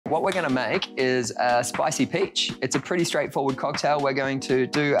What we're gonna make is a spicy peach. It's a pretty straightforward cocktail. We're going to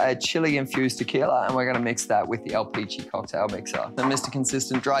do a chili infused tequila and we're gonna mix that with the El Peachy cocktail mixer. The Mr.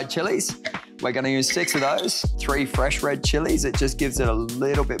 Consistent dried chilies. We're gonna use 6 of those, 3 fresh red chilies. It just gives it a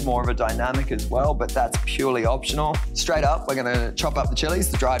little bit more of a dynamic as well, but that's purely optional. Straight up, we're gonna chop up the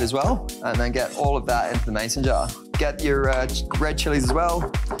chilies, the dried as well, and then get all of that into the mason jar. Get your red chilies as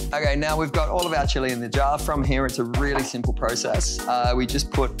well. Okay, now we've got all of our chili in the jar. From here, it's a really simple process. We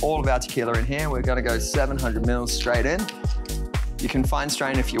just put all of our tequila in here. We're gonna go 700 mils straight in. You can fine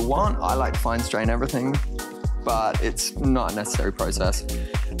strain if you want. I like to fine strain everything, but it's not a necessary process.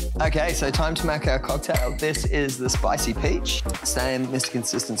 Okay, so time to make our cocktail. This is the spicy peach. Same Mr.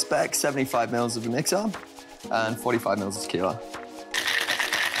 Consistent spec, 75 mils of the mixer and 45 mils of tequila.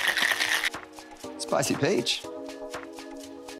 Spicy peach.